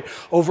joy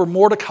over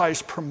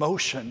Mordecai's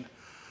promotion.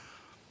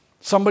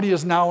 Somebody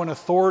is now in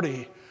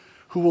authority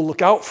who will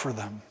look out for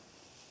them.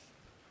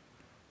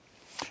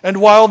 And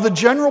while the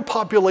general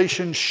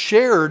population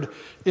shared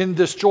in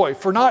this joy,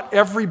 for not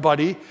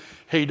everybody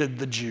hated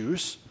the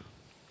Jews,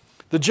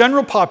 the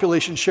general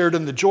population shared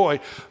in the joy,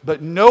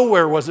 but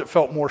nowhere was it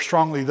felt more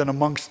strongly than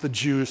amongst the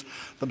Jews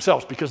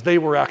themselves, because they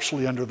were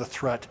actually under the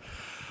threat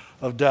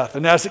of death.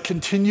 And as it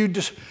continued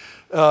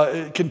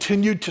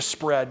to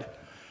spread,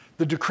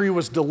 the decree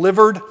was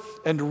delivered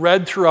and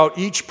read throughout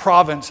each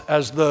province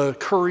as the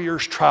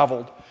couriers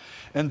traveled,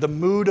 and the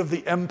mood of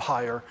the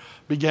empire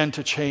began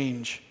to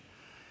change.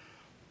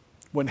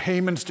 When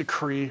Haman's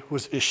decree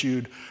was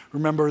issued,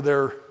 remember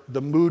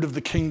the mood of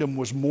the kingdom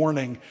was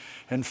mourning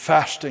and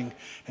fasting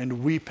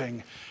and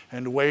weeping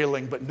and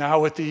wailing. But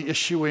now at the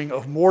issuing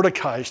of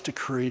Mordecai's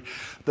decree,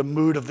 the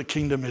mood of the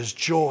kingdom is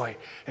joy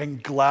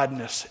and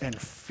gladness and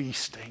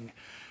feasting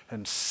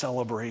and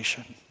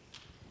celebration.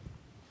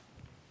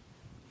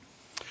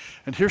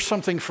 And here's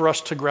something for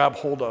us to grab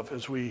hold of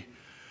as we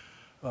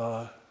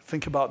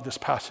think about this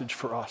passage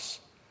for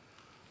us.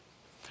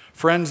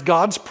 Friends,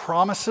 God's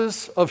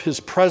promises of his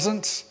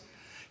presence,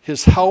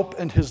 his help,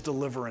 and his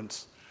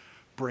deliverance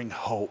bring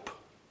hope.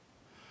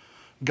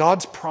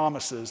 God's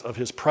promises of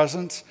his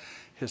presence,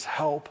 his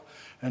help,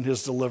 and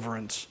his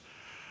deliverance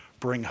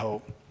bring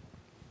hope.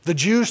 The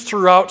Jews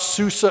throughout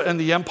Susa and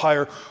the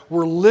empire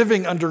were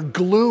living under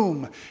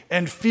gloom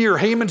and fear.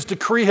 Haman's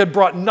decree had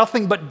brought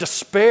nothing but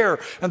despair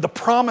and the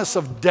promise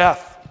of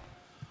death.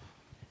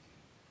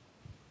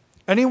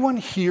 Anyone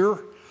here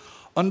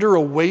under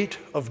a weight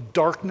of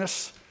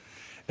darkness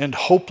and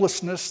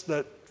hopelessness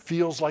that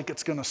feels like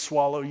it's going to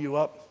swallow you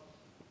up?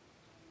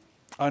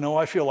 I know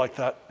I feel like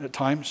that at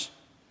times.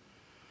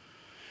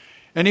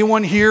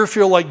 Anyone here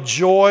feel like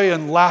joy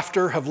and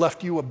laughter have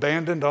left you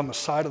abandoned on the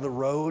side of the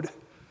road?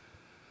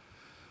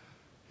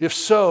 If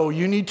so,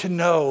 you need to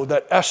know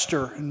that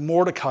Esther and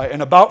Mordecai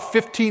and about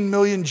 15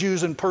 million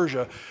Jews in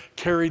Persia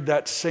carried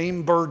that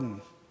same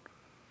burden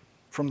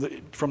from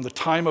the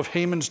time of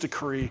Haman's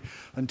decree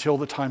until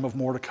the time of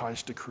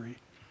Mordecai's decree.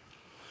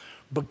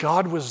 But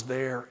God was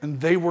there, and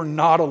they were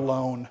not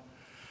alone.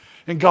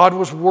 And God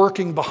was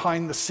working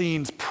behind the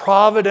scenes,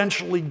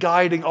 providentially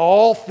guiding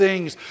all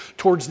things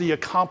towards the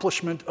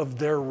accomplishment of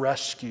their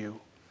rescue.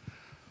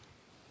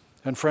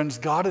 And friends,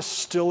 God is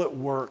still at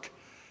work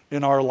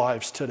in our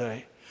lives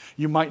today.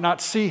 You might not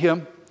see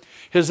him.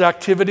 His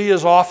activity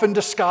is often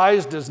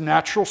disguised as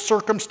natural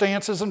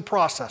circumstances and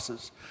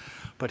processes.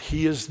 But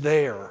he is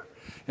there,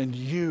 and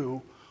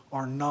you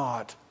are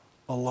not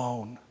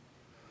alone.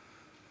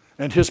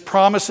 And his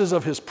promises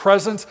of his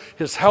presence,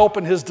 his help,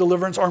 and his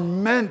deliverance are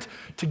meant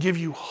to give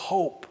you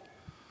hope.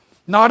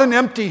 Not an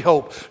empty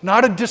hope,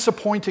 not a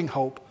disappointing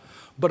hope,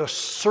 but a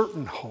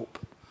certain hope,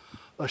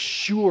 a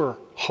sure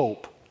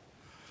hope.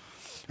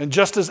 And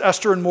just as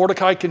Esther and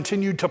Mordecai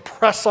continued to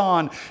press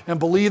on and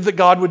believe that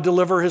God would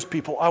deliver his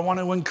people, I want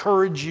to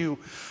encourage you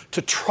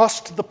to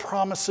trust the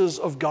promises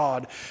of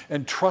God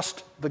and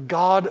trust the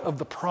God of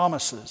the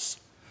promises,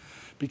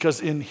 because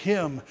in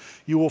him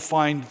you will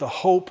find the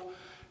hope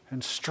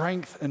and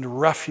strength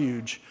and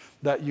refuge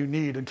that you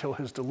need until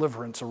his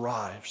deliverance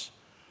arrives.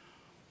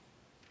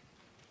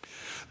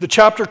 The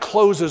chapter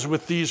closes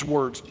with these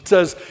words. It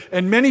says,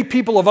 "And many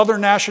people of other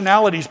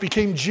nationalities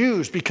became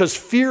Jews because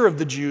fear of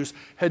the Jews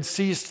had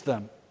seized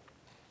them."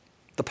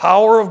 The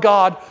power of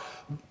God,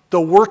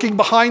 though working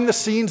behind the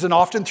scenes and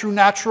often through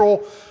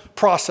natural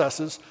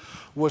processes,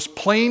 was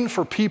plain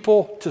for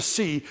people to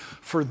see,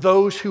 for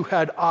those who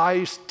had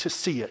eyes to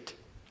see it.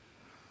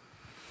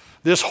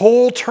 This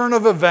whole turn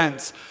of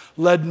events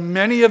led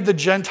many of the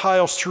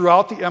Gentiles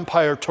throughout the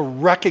empire to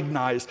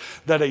recognize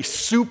that a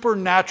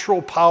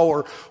supernatural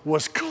power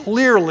was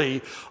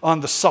clearly on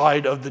the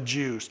side of the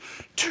Jews.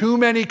 Too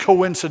many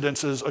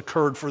coincidences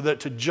occurred for that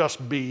to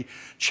just be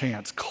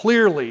chance.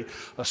 Clearly,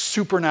 a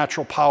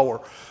supernatural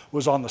power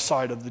was on the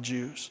side of the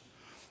Jews.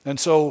 And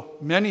so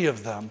many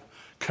of them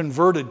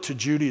converted to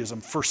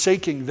Judaism,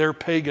 forsaking their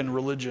pagan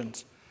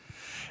religions.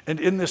 And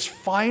in this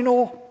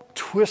final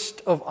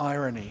twist of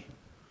irony,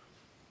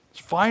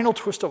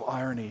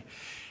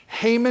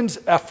 Haman's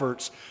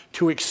efforts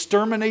to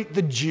exterminate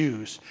the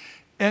Jews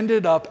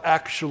ended up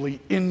actually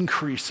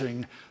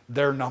increasing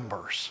their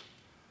numbers.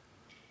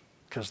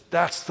 Because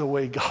that's the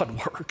way God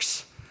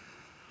works.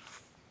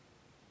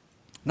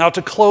 Now,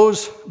 to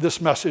close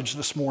this message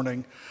this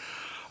morning,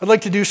 I'd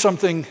like to do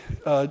something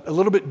a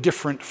little bit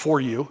different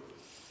for you.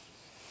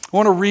 I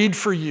want to read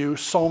for you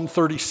Psalm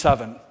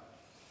 37.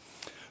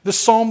 This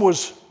psalm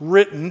was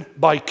written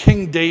by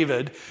King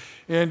David,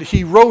 and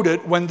he wrote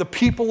it when the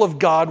people of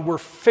God were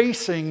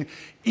facing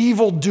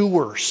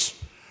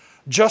evildoers,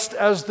 just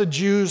as the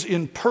Jews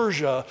in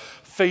Persia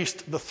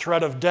faced the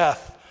threat of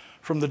death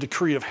from the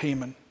decree of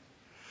Haman.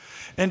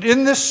 And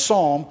in this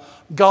psalm,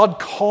 God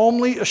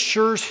calmly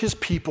assures his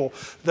people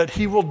that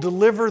he will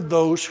deliver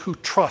those who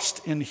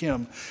trust in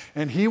him,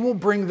 and he will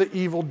bring the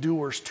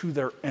evildoers to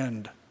their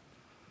end.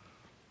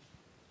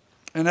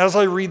 And as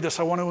I read this,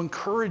 I want to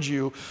encourage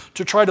you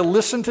to try to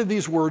listen to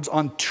these words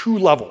on two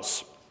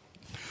levels.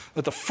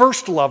 At the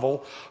first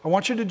level, I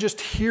want you to just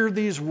hear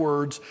these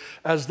words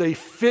as they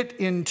fit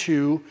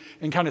into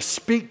and kind of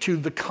speak to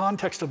the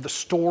context of the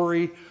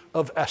story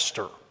of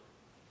Esther.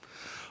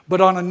 But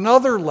on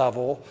another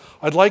level,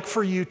 I'd like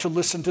for you to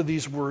listen to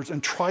these words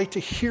and try to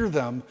hear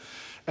them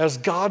as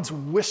God's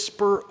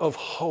whisper of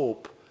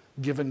hope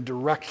given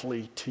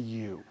directly to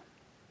you.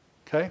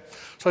 Okay?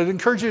 So I'd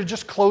encourage you to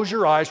just close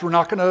your eyes. We're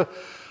not going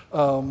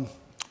to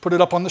put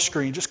it up on the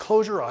screen. Just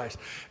close your eyes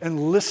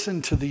and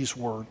listen to these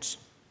words.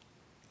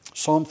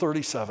 Psalm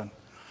 37.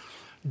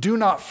 Do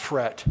not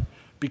fret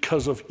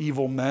because of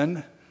evil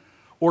men,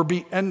 or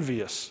be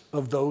envious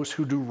of those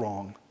who do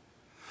wrong.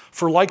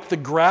 For like the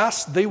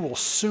grass, they will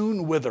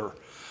soon wither.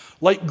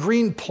 Like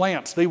green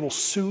plants, they will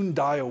soon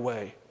die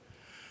away.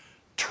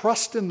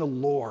 Trust in the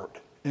Lord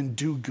and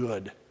do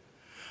good.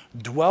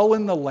 Dwell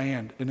in the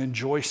land and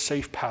enjoy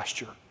safe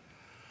pasture.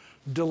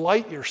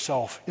 Delight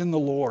yourself in the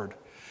Lord,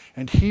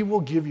 and he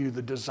will give you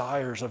the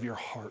desires of your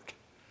heart.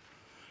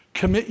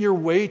 Commit your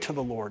way to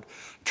the Lord.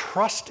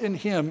 Trust in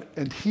him,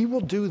 and he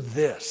will do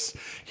this.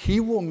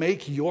 He will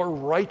make your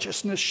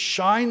righteousness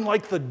shine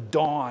like the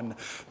dawn,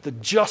 the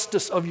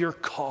justice of your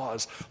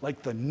cause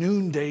like the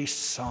noonday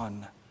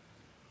sun.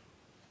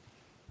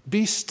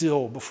 Be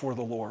still before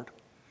the Lord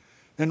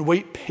and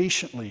wait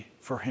patiently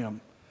for him.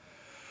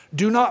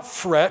 Do not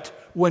fret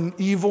when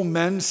evil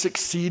men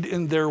succeed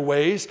in their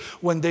ways,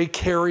 when they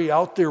carry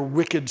out their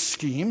wicked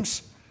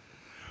schemes.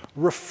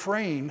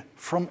 Refrain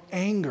from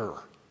anger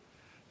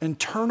and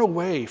turn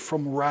away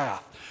from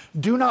wrath.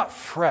 Do not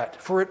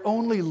fret, for it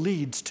only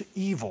leads to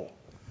evil.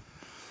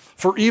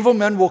 For evil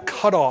men will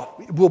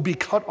be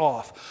cut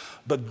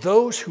off, but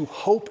those who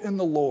hope in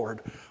the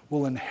Lord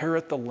will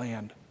inherit the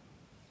land.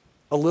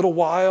 A little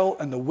while,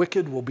 and the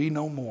wicked will be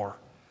no more.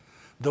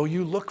 Though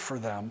you look for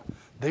them,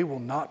 they will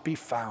not be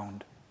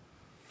found.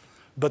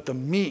 But the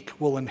meek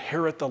will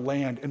inherit the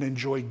land and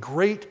enjoy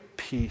great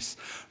peace.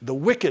 The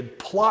wicked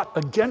plot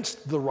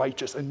against the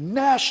righteous and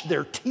gnash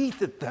their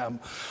teeth at them.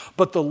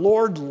 But the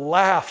Lord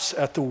laughs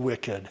at the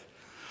wicked,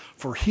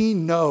 for he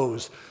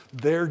knows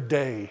their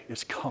day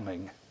is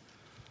coming.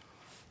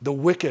 The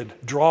wicked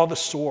draw the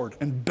sword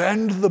and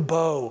bend the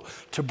bow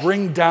to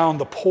bring down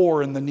the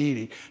poor and the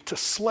needy, to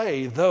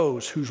slay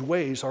those whose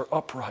ways are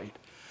upright.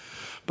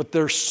 But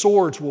their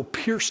swords will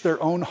pierce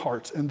their own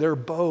hearts, and their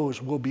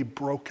bows will be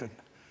broken.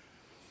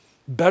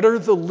 Better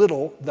the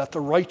little that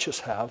the righteous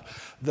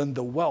have than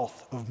the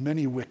wealth of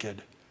many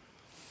wicked.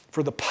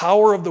 For the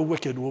power of the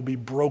wicked will be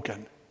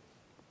broken,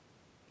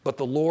 but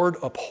the Lord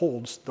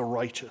upholds the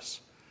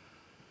righteous.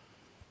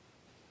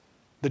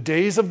 The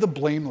days of the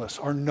blameless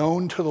are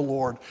known to the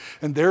Lord,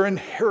 and their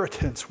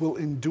inheritance will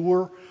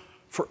endure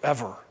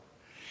forever.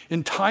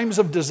 In times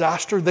of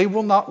disaster, they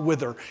will not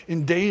wither.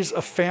 In days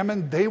of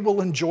famine, they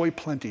will enjoy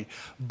plenty,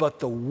 but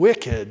the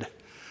wicked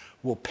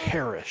will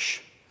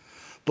perish.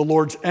 The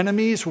Lord's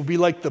enemies will be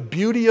like the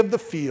beauty of the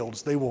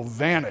fields. They will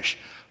vanish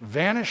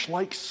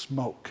like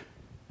smoke.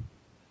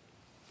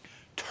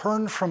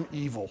 Turn from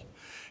evil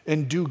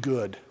and do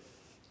good.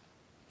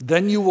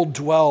 Then you will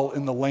dwell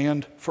in the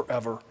land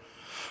forever.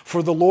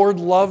 For the Lord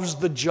loves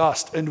the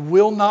just and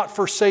will not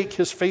forsake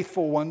his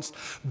faithful ones.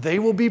 They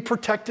will be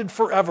protected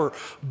forever,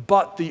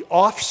 but the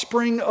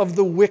offspring of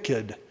the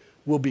wicked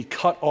will be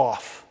cut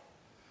off.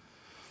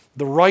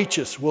 The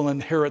righteous will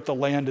inherit the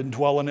land and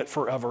dwell in it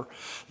forever.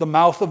 The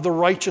mouth of the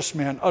righteous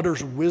man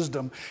utters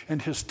wisdom,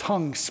 and his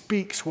tongue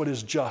speaks what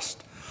is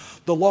just.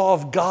 The law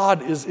of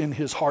God is in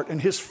his heart,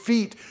 and his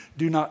feet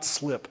do not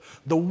slip.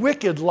 The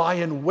wicked lie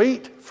in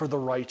wait for the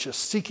righteous,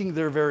 seeking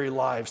their very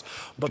lives.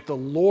 But the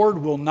Lord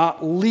will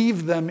not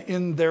leave them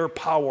in their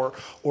power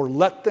or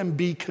let them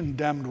be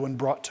condemned when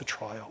brought to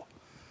trial.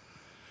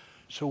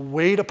 So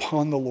wait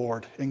upon the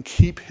Lord and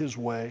keep his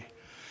way.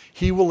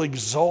 He will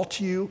exalt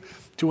you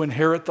to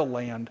inherit the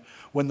land.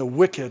 When the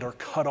wicked are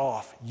cut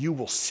off, you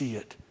will see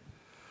it.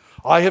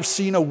 I have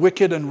seen a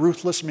wicked and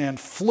ruthless man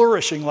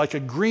flourishing like a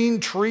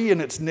green tree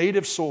in its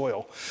native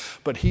soil,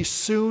 but he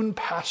soon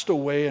passed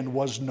away and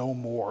was no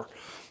more.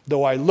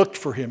 Though I looked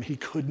for him, he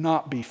could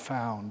not be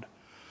found.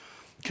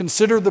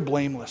 Consider the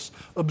blameless,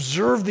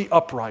 observe the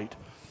upright.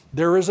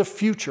 There is a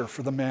future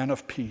for the man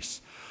of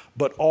peace,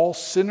 but all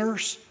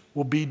sinners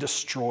will be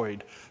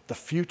destroyed. The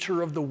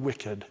future of the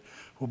wicked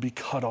will be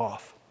cut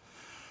off.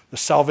 The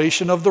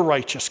salvation of the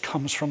righteous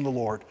comes from the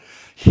Lord.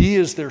 He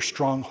is their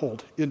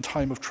stronghold in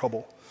time of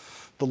trouble.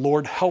 The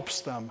Lord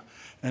helps them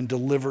and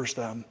delivers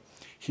them.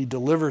 He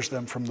delivers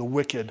them from the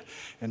wicked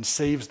and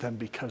saves them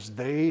because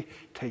they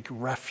take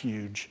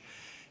refuge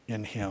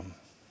in him.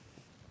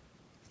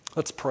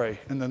 Let's pray,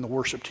 and then the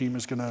worship team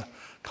is going to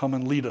come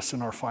and lead us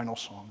in our final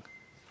song.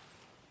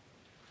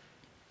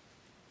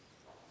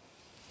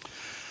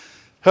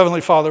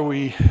 Heavenly Father,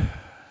 we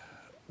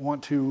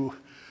want to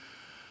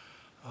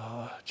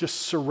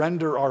just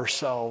surrender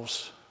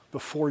ourselves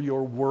before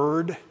your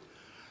word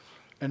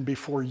and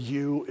before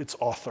you, its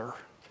author.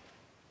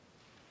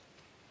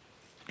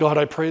 God,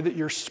 I pray that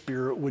your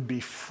Spirit would be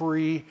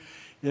free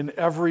in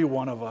every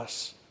one of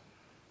us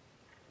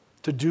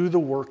to do the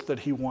work that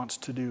he wants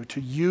to do, to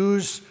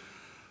use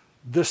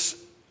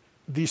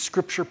these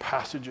scripture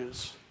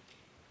passages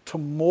to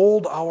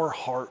mold our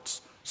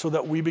hearts so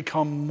that we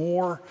become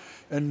more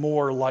and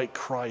more like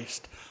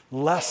Christ,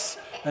 less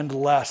and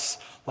less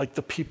like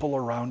the people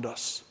around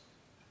us.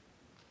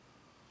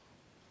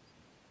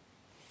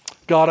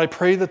 God, I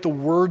pray that the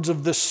words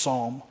of this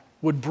psalm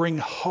would bring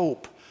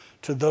hope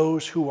to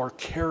those who are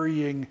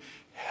carrying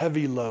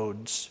heavy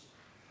loads.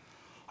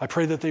 I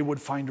pray that they would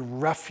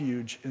find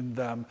refuge in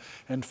them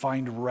and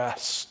find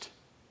rest.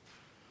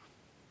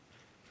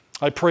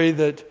 I pray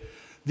that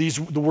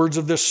the words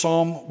of this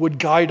psalm would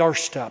guide our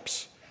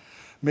steps.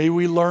 May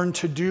we learn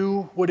to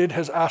do what it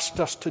has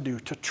asked us to do,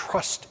 to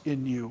trust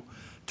in you,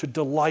 to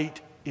delight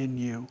in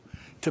you,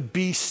 to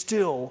be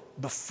still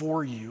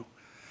before you,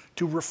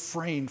 to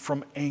refrain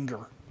from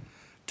anger,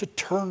 to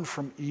turn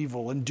from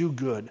evil and do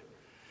good.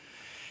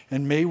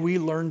 And may we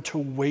learn to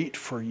wait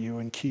for you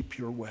and keep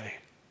your way.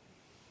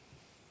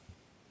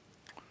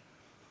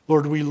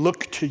 Lord, we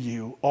look to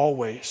you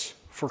always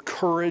for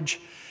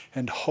courage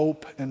and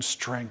hope and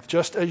strength.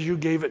 Just as you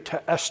gave it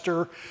to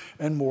Esther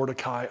and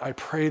Mordecai, I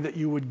pray that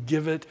you would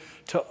give it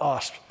to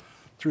us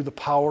through the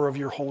power of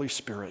your Holy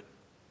Spirit.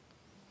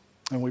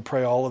 And we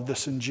pray all of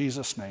this in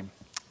Jesus' name.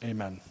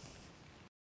 Amen.